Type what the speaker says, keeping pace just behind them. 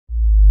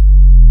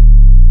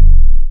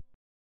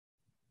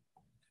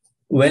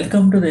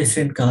Welcome to the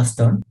screencast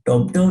on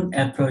top-down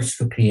approach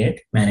to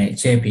create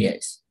manage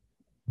APIs.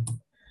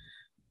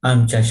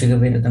 I'm Chashika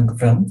Vedantam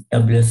from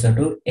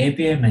WSO2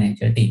 API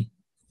Manager team.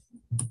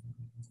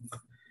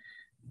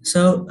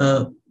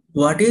 So,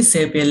 what is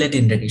API-led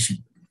integration?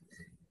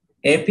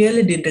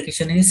 API-led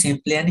integration is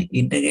simply an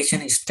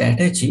integration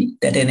strategy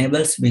that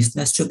enables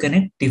business to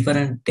connect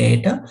different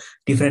data,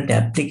 different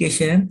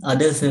application, and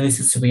other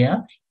services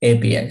via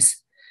APIs.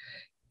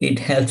 It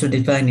helps to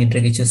define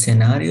integration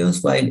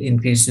scenarios while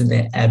increasing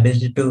the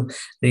ability to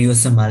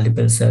reuse the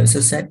multiple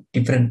services at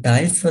different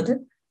times for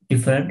the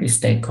different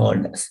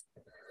stakeholders.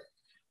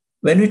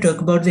 When we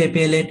talk about the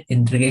API-led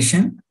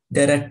integration,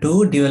 there are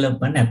two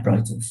development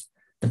approaches.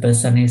 The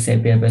first one is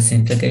API-based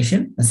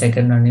integration. The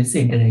second one is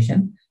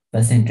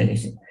integration-based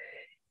integration.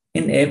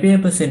 In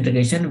API-based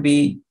integration,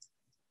 we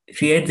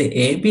create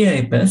the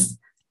API first,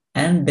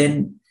 and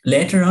then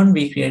later on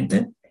we create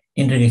the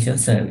integration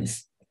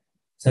service.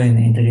 So in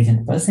the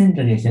integration-first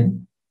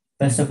integration,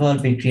 first of all,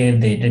 we create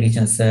the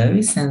integration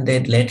service, and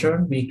then later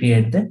on we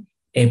create the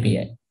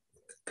API.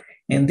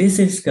 In this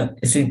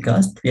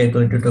screencast, we are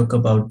going to talk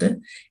about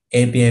the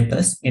API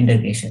plus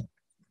integration.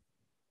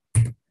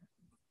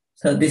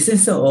 So this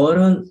is the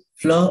overall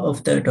flow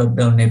of the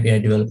top-down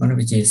API development,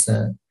 which is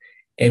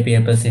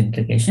API plus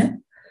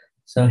integration.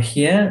 So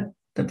here,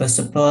 first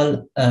of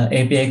all,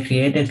 API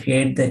create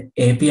the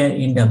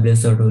API in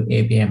WSO2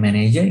 API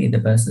Manager in the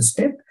first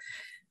step.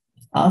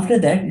 After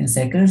that, in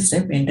second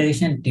step,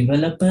 integration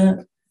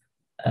developer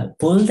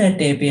pull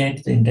that API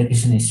to the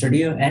integration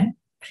studio and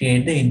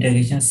create the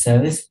integration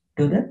service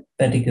to the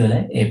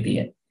particular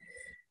API.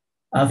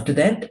 After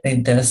that,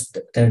 in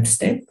third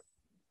step,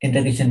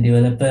 integration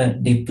developer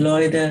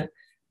deploy the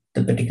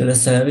particular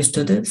service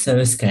to the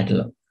service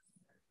catalog.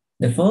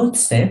 The fourth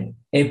step,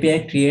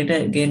 API creator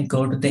again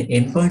go to the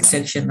endpoint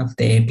section of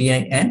the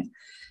API and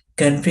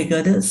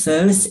configure the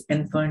service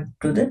endpoint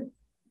to the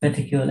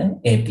particular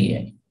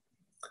API.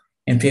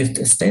 In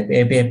fifth step,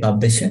 API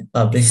publisher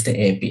publish the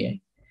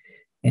API.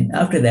 And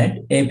after that,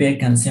 API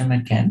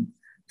consumer can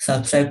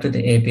subscribe to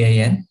the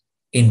API and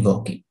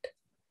invoke it.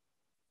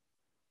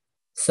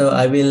 So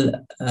I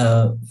will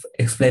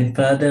explain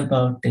further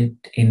about it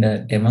in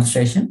the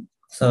demonstration.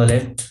 So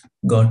let's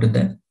go to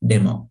the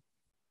demo.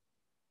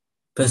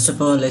 First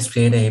of all, let's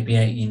create an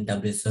API in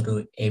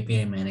WSO2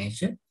 API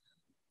Manager.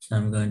 So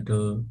I'm going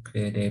to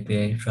create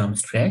API from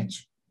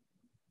scratch.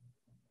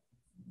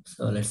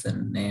 So let's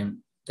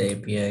name the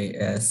API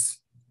as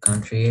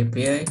country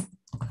API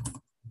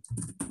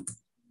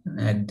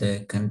and add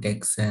the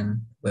context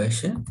and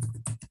version.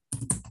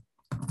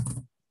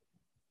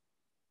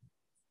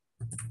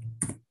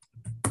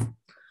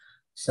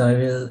 So I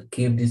will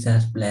keep this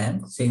as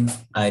blank since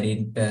I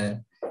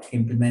didn't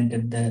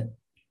implemented the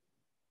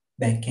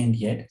backend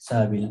yet.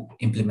 So I will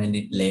implement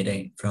it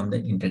later from the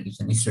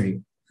integration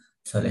studio.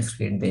 So let's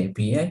create the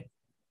API.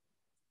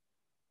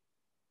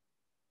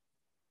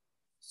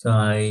 So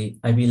I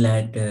will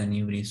add a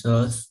new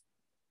resource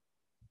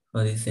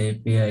for this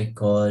API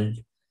called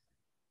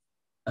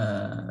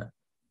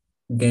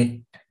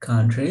get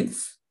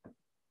countries.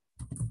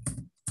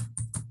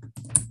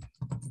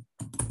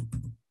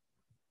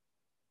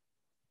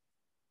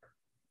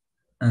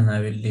 And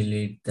I will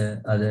delete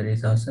the other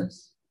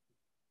resources.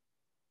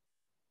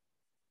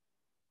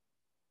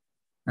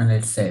 And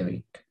let's save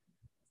it.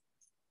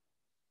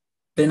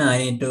 Then I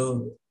need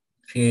to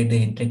create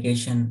the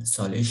integration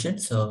solution.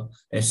 So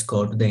let's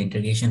go to the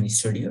integration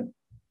studio.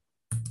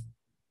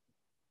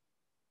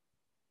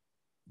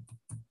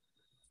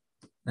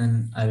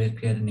 And I will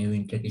create a new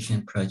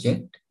integration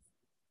project.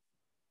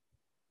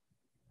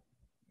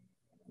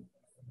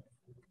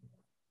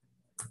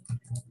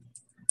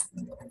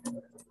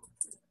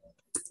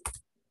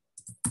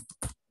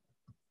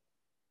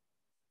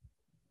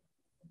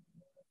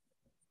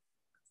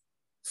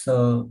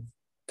 So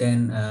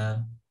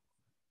then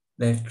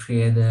let's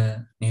create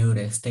a new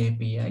REST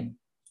API.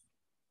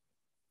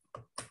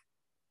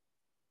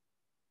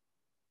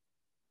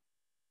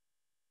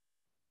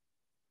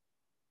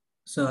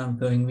 So I'm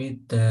going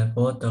with the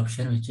fourth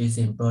option, which is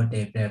import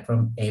API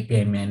from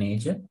API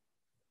Manager,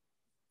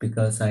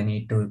 because I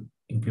need to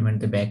implement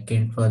the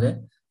backend for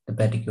the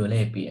particular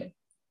API.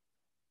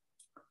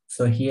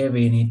 So here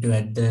we need to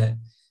add the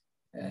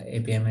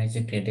API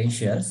Manager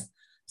credentials.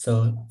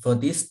 So for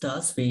this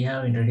task, we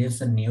have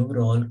introduced a new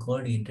role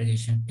called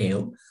integration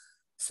dev.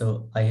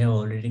 So I have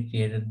already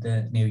created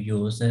the new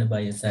user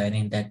by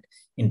assigning that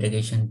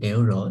integration dev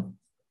role.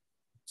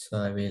 So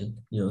I will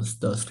use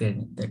those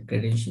that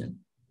credential.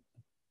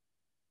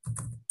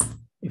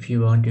 If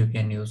you want, you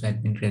can use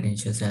admin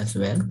credentials as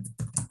well.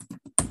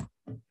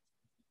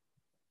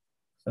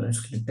 So let's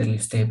click the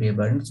list API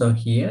button. So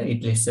here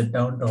it listed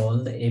down all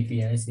the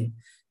APIs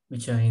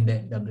which are in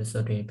the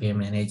WSO2 API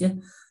Manager.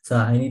 So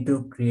I need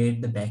to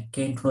create the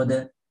backend for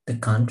the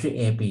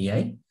country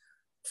API.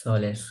 So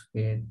let's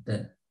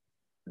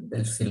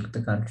select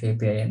the country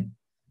API and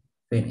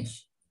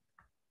finish.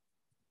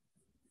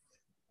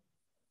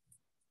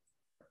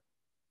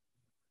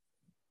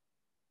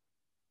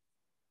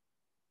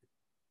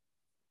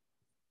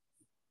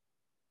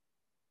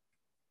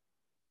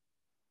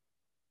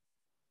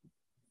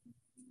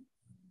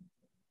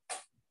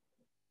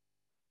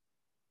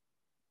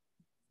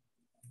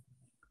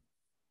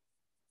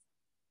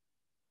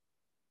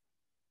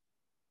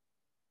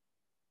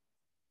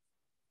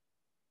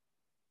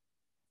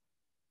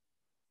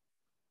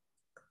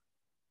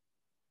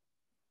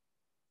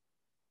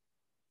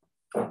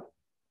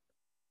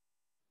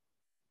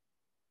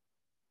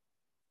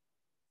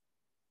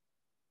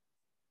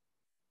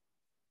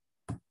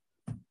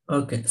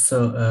 Okay,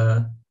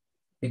 so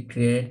we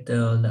create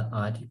all the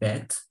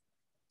artifacts.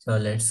 So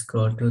let's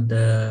go to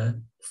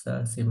the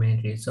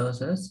main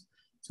resources.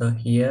 So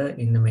here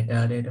in the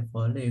metadata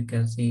folder, you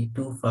can see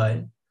two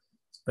files.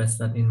 First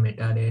one in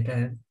metadata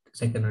and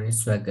second one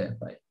is Swagger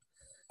file.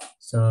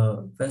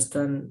 So first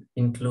one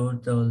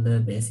includes all the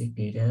basic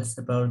details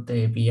about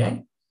the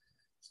API.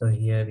 So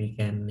here we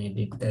can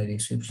edit the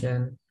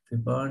description if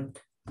we want.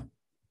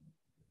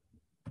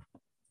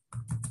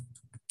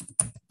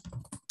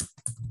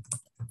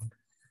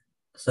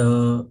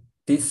 So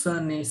this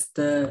one is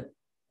the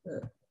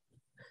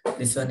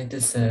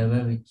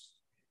server which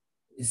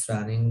is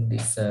running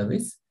this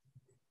service.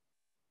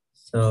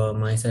 So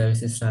my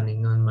service is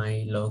running on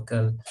my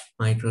local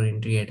micro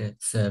integrated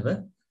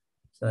server.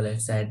 So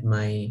let's add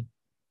my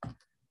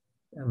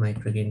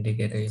micro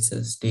integrator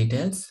users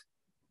details.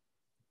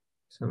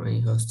 So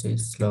my host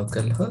is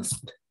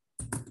localhost.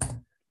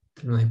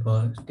 My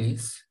port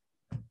is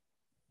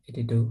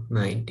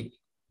 8290.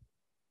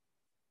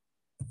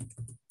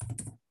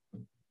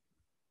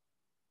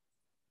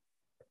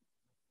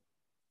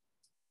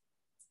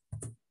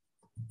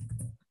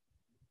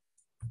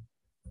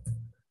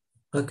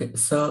 Okay,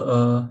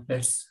 so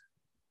let's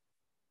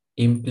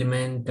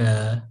implement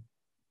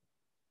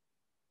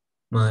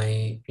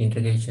my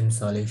integration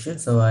solution.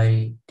 So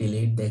I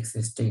delete the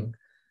existing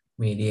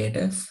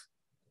mediators.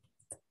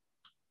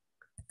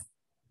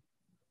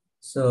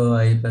 So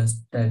I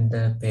first add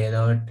the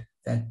payload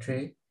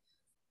factory.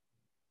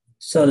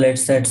 So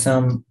let's add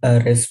some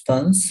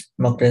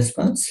mock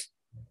response.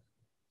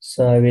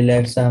 So I will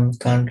add some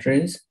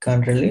country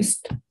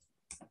list.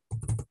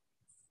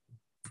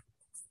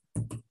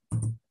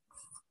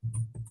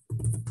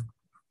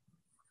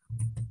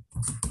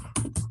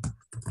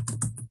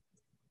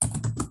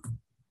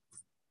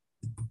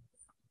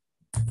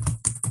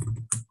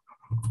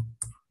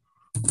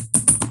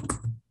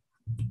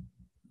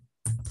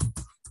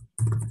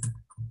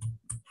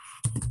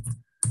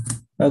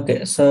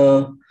 Okay,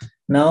 so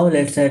now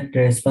let's add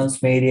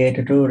response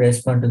mediator to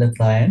respond to the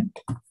client.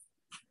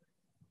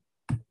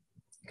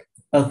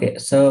 Okay,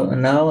 so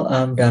now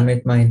I'm done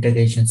with my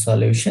integration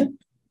solution.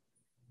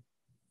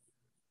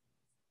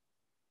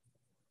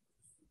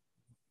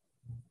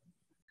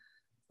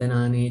 Then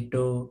I need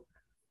to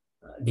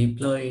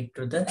deploy it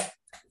to the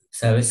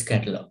service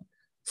catalog.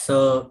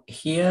 So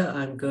here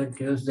I'm going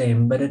to use the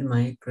embedded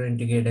micro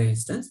integrator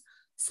instance.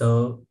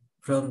 So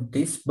from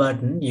this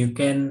button, you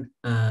can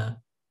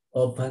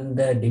open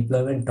the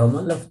deployment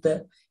terminal of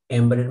the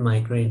embedded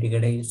micro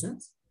integrator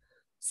instance.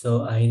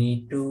 So I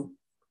need to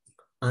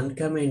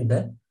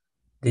uncomment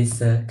this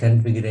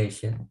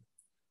configuration.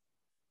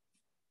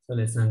 So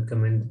let's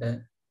uncomment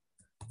the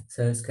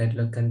service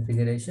catalog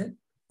configuration.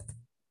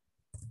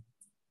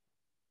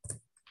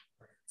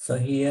 So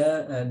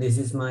here, this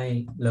is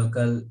my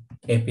local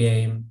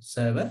API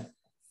server.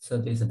 So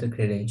these are the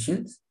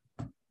credentials.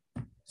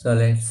 So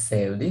let's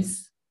save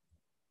this.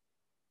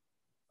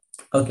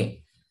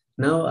 Okay,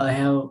 now I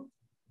have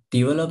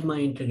developed my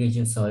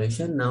integration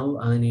solution. Now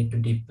I need to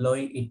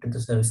deploy it to the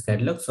service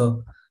catalog.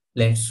 So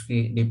let's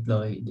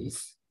deploy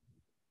this.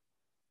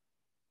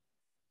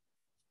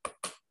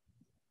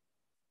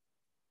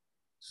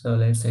 So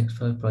let's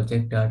explore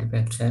project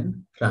artifacts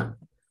and run.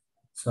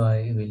 So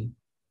I will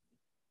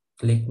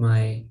click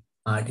my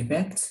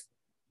artifacts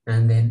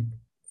and then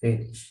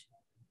finish.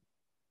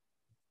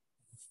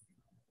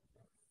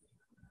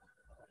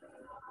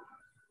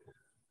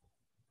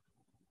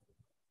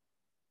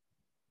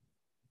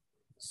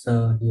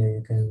 So here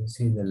you can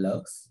see the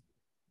logs.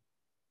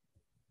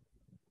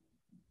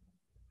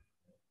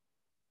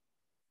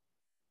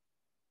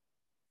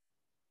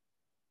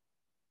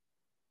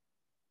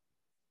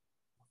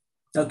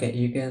 Okay,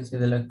 you can see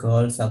the like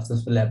call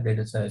successfully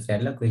updated service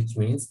catalog, which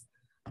means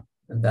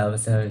the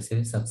service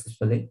is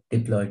successfully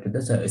deployed to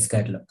the service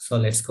catalog. So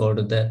let's go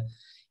to the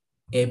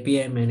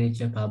API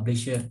manager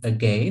publisher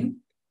again.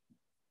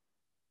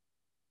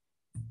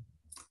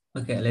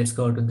 Okay, let's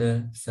go to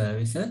the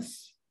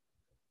services.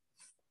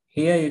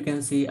 Here you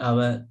can see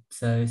our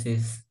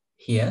services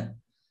here.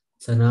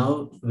 So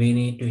now we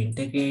need to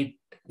integrate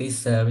this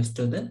service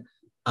to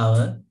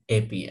our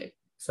API.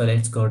 So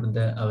let's go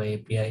to our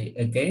API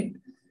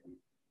again.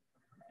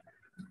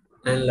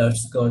 And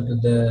let's go to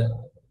the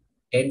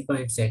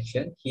endpoint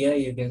section. Here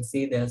you can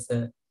see there's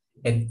a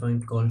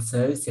endpoint called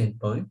service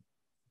endpoint.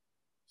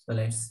 So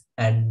let's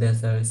add the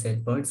service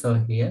endpoint. So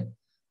here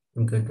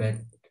I'm going to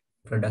add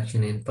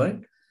production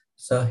endpoint.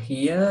 So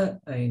here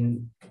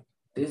in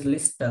this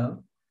list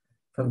down,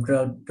 from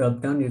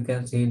drop down, you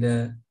can see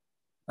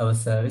our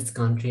service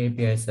country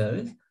API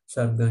service.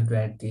 So I'm going to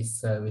add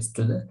this service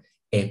to the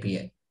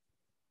API.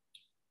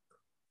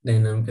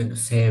 Then I'm going to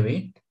save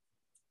it.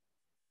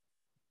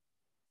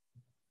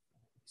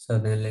 So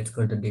then let's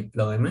go to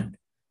deployment.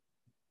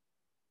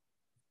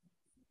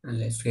 And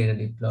let's create a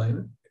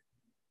deployment.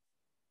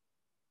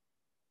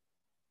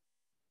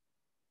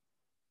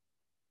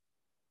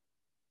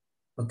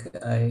 Okay,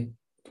 I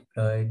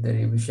deployed the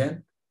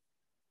revision.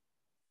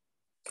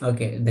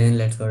 Okay, then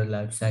let's go to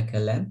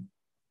lifecycle and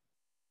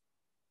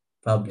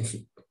publish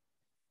it.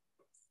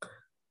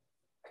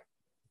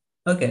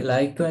 Okay,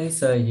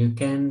 likewise, you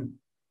can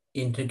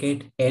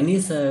integrate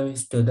any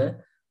service to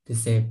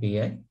this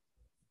API.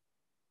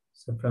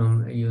 So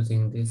from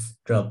using this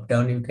drop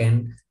down, you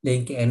can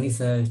link any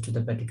service to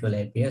the particular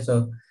API.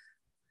 So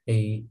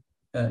I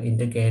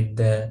integrate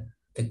the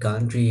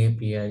country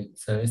API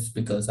service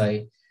because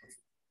I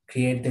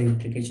create the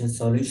integration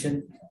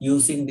solution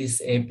using this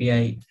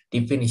API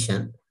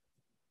definition.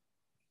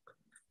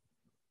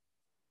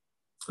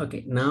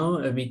 Okay,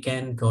 now we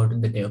can go to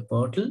the dev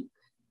portal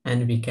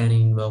and we can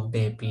invoke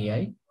the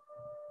API.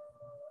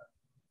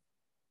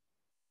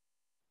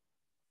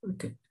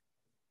 Okay,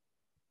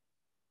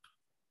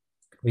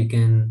 we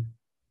can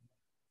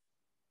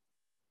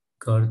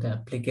go to the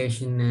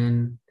application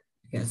and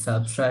we can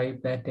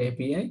subscribe that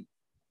API.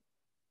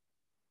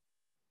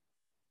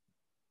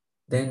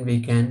 Then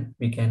we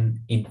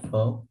can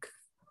invoke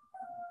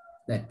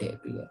that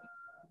API.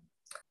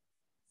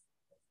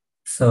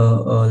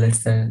 So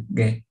let's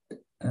get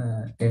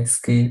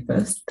test key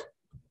first.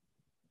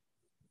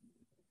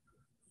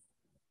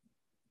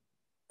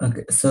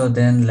 Okay, so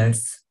then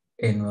let's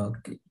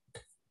invoke it.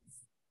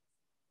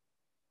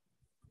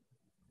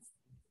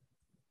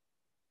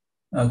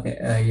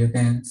 Okay, you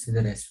can see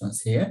the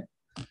response here.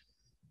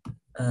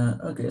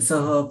 Okay,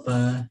 so hope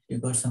you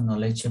got some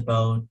knowledge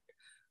about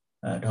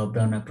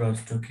top-down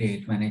approach to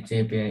create manage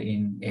API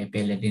in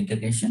API-led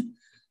integration.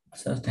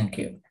 So thank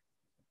you.